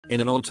In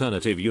an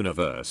alternative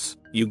universe,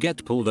 you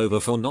get pulled over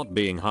for not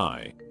being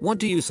high. What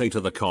do you say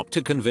to the cop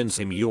to convince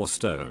him you're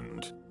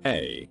stoned?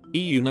 A.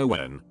 You know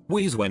when,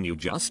 wheeze when you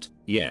just,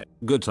 yeah,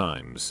 good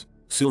times.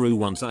 Suru,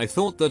 once I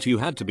thought that you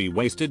had to be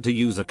wasted to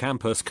use a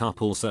campus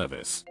couple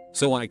service,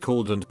 so I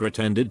called and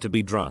pretended to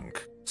be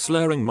drunk,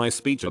 slurring my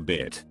speech a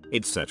bit,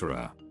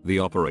 etc. The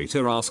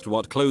operator asked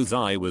what clothes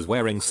I was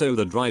wearing so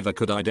the driver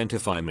could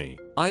identify me.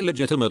 I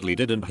legitimately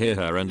didn't hear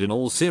her and in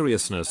all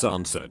seriousness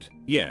answered,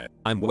 yeah,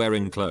 I'm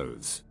wearing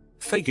clothes.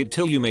 Fake it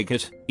till you make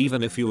it,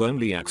 even if you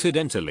only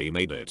accidentally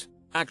made it.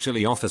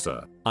 Actually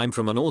officer, I'm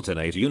from an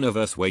alternate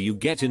universe where you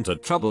get into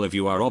trouble if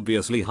you are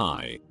obviously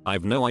high.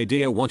 I've no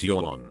idea what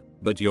you're on,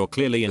 but you're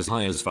clearly as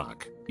high as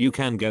fuck. You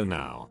can go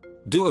now.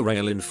 Do a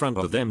rail in front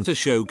of them to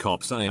show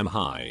cops I am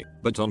high,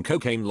 but on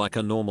cocaine like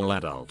a normal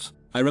adult.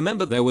 I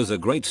remember there was a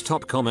great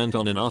top comment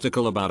on an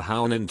article about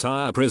how an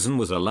entire prison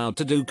was allowed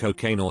to do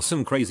cocaine or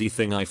some crazy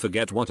thing, I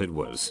forget what it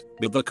was,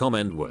 but the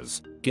comment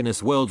was,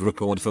 Guinness World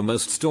Record for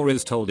most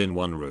stories told in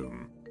one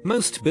room.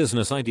 Most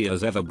business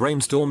ideas ever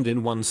brainstormed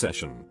in one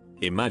session.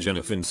 Imagine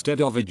if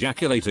instead of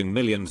ejaculating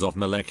millions of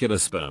molecular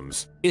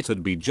sperms,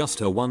 it'd be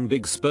just a one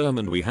big sperm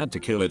and we had to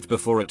kill it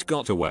before it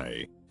got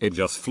away. It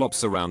just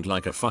flops around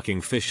like a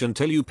fucking fish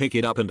until you pick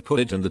it up and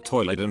put it in the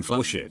toilet and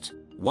flush it.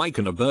 Why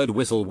can a bird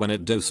whistle when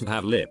it doesn't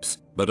have lips,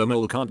 but a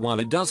mole can't while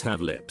it does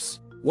have lips?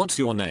 What's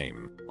your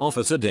name?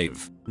 Officer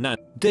Dave. Nah,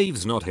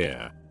 Dave's not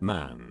here,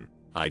 man.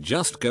 I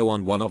just go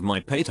on one of my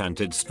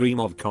patented stream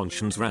of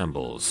conscience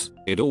rambles.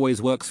 It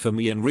always works for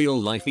me in real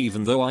life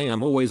even though I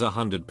am always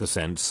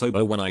 100%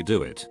 sober when I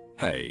do it.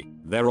 Hey,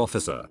 there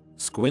officer.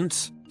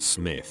 Squints,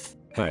 Smith.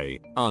 Hey,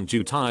 aren't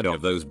you tired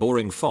of those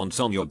boring fonts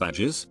on your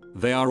badges?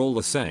 They are all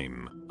the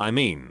same. I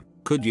mean,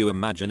 could you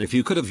imagine if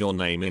you could have your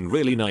name in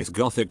really nice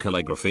gothic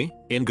calligraphy,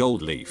 in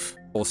gold leaf,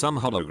 or some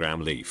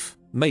hologram leaf?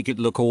 Make it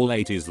look all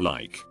 80s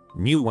like.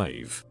 New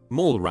wave.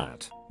 Mall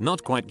rat.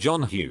 Not quite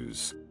John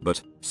Hughes,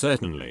 but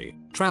certainly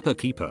Trapper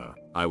Keeper.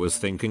 I was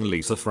thinking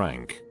Lisa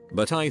Frank,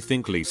 but I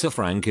think Lisa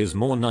Frank is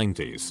more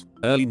 90s,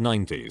 early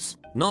 90s,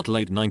 not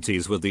late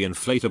 90s with the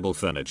inflatable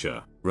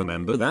furniture.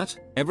 Remember that?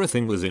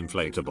 Everything was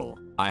inflatable.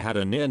 I had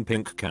a neon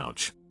pink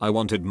couch. I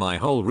wanted my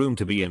whole room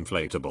to be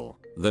inflatable,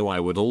 though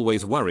I would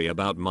always worry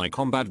about my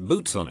combat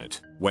boots on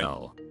it.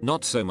 Well,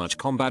 not so much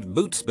combat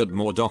boots but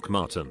more Doc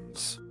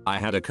Martens. I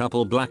had a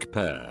couple black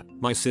pair.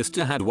 My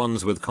sister had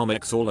ones with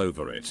comics all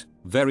over it.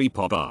 Very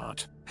pop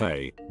art.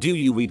 Hey, do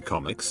you read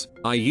comics?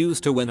 I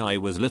used to when I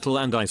was little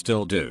and I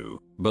still do,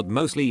 but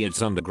mostly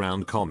it's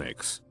underground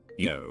comics.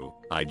 Yo,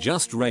 I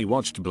just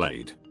rewatched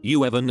Blade.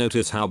 You ever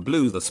notice how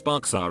blue the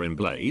sparks are in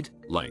Blade?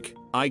 Like,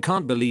 I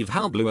can't believe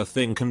how blue a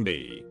thing can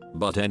be.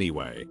 But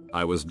anyway,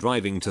 I was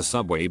driving to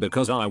Subway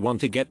because I want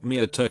to get me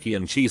a turkey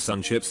and cheese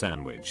sunchip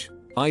sandwich.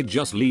 I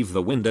just leave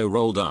the window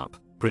rolled up,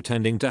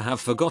 pretending to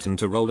have forgotten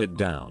to roll it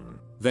down.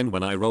 Then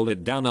when I roll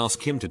it down,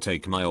 ask him to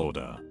take my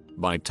order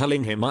by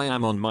telling him I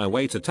am on my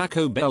way to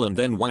Taco Bell and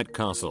then White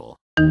Castle.